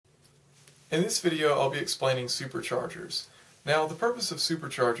In this video, I'll be explaining superchargers. Now, the purpose of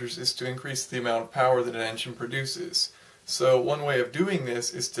superchargers is to increase the amount of power that an engine produces. So one way of doing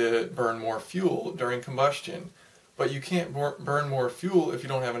this is to burn more fuel during combustion. But you can't burn more fuel if you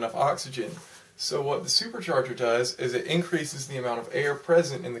don't have enough oxygen. So what the supercharger does is it increases the amount of air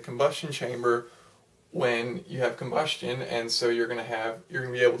present in the combustion chamber when you have combustion, and so you're going to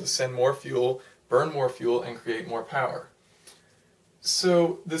be able to send more fuel, burn more fuel, and create more power.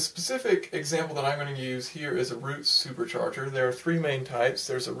 So the specific example that I'm going to use here is a root supercharger. There are three main types.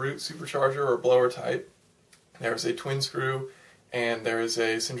 There's a root supercharger or blower type, there's a twin screw, and there is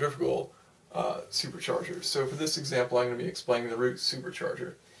a centrifugal supercharger. So for this example, I'm going to be explaining the root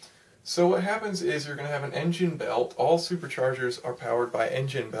supercharger. So what happens is you're going to have an engine belt. All superchargers are powered by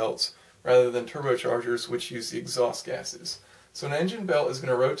engine belts rather than turbochargers, which use the exhaust gases. So an engine belt is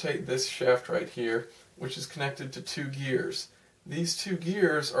going to rotate this shaft right here, which is connected to two gears. These two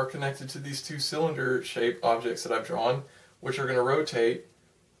gears are connected to these two cylinder-shaped objects that I've drawn, which are going to rotate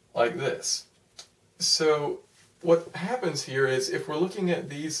like this. So what happens here is, if we're looking at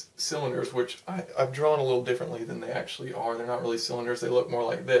these cylinders, which I've drawn a little differently than they actually are, they're not really cylinders, they look more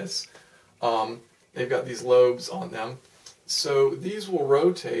like this. They've got these lobes on them. So these will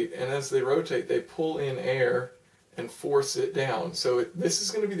rotate, and as they rotate, they pull in air and force it down. So this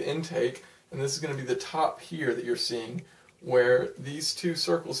is going to be the intake, and this is going to be the top here that you're seeing, where these two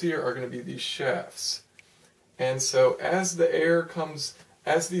circles here are going to be these shafts. And so as the air comes,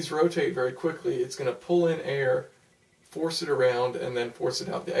 as these rotate very quickly, it's going to pull in air, force it around, and then force it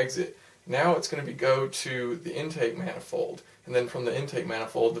out the exit. Now it's going to go to the intake manifold, and then from the intake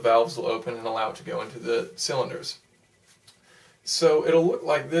manifold the valves will open and allow it to go into the cylinders. So it'll look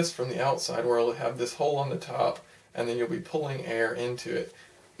like this from the outside, where it'll have this hole on the top, and then you'll be pulling air into it.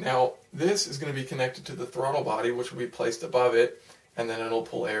 Now, this is going to be connected to the throttle body, which will be placed above it, and then it'll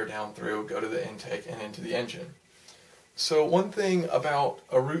pull air down through, go to the intake, and into the engine. So one thing about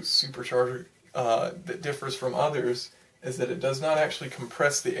a root supercharger that differs from others is that it does not actually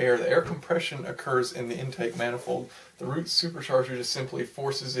compress the air. The air compression occurs in the intake manifold. The root supercharger just simply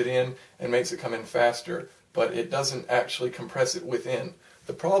forces it in and makes it come in faster, but it doesn't actually compress it within.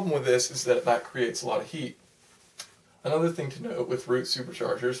 The problem with this is that that creates a lot of heat. Another thing to note with root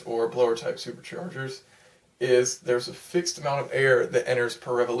superchargers, or blower type superchargers, is there's a fixed amount of air that enters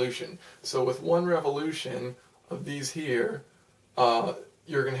per revolution. So with one revolution of these here,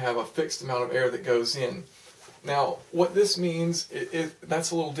 you're going to have a fixed amount of air that goes in. Now, what this means,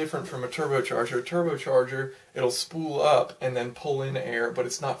 that's a little different from a turbocharger. A turbocharger, it'll spool up and then pull in air, but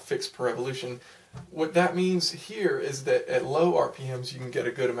it's not fixed per revolution. What that means here is that at low RPMs you can get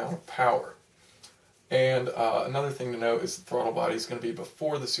a good amount of power. And another thing to note is the throttle body is going to be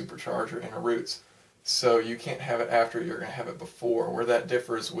before the supercharger in a roots, so you can't have it after, you're going to have it before, where that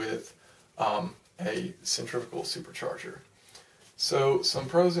differs with a centrifugal supercharger. So some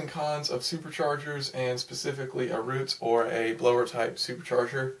pros and cons of superchargers, and specifically a roots or a blower type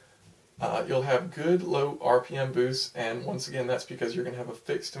supercharger. You'll have good low RPM boosts, and once again that's because you're going to have a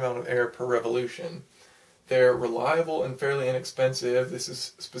fixed amount of air per revolution. They're reliable and fairly inexpensive. This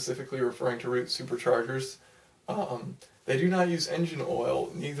is specifically referring to root superchargers. They do not use engine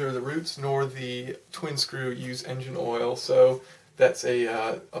oil. Neither the roots nor the twin screw use engine oil, so that's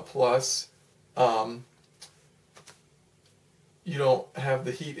a plus. You don't have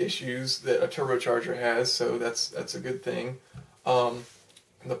the heat issues that a turbocharger has, so that's a good thing.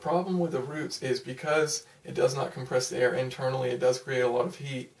 The problem with the roots is, because it does not compress the air internally, it does create a lot of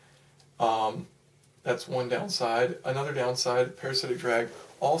heat. That's one downside. Another downside, parasitic drag.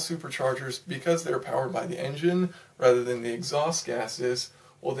 All superchargers, because they're powered by the engine rather than the exhaust gases,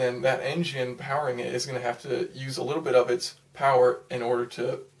 well then that engine powering it is going to have to use a little bit of its power in order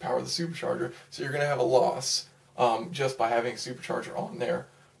to power the supercharger. So you're going to have a loss just by having a supercharger on there.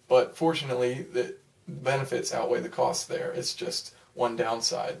 But fortunately, the benefits outweigh the costs there. It's just one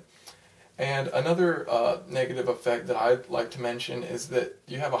downside. And another negative effect that I'd like to mention is that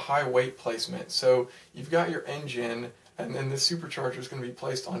you have a high weight placement. So you've got your engine, and then the supercharger is going to be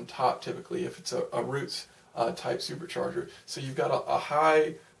placed on top typically if it's a roots type supercharger. So you've got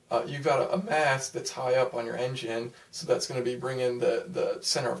you've got a mass that's high up on your engine, so that's going to be bringing the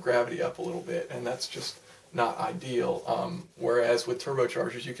center of gravity up a little bit, and that's just not ideal. Whereas with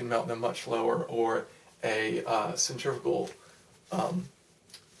turbochargers you can mount them much lower, or a centrifugal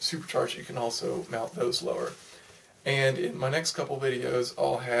supercharger, you can also mount those lower. And in my next couple videos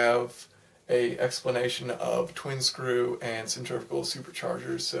I'll have an explanation of twin screw and centrifugal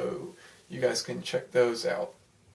superchargers, so you guys can check those out.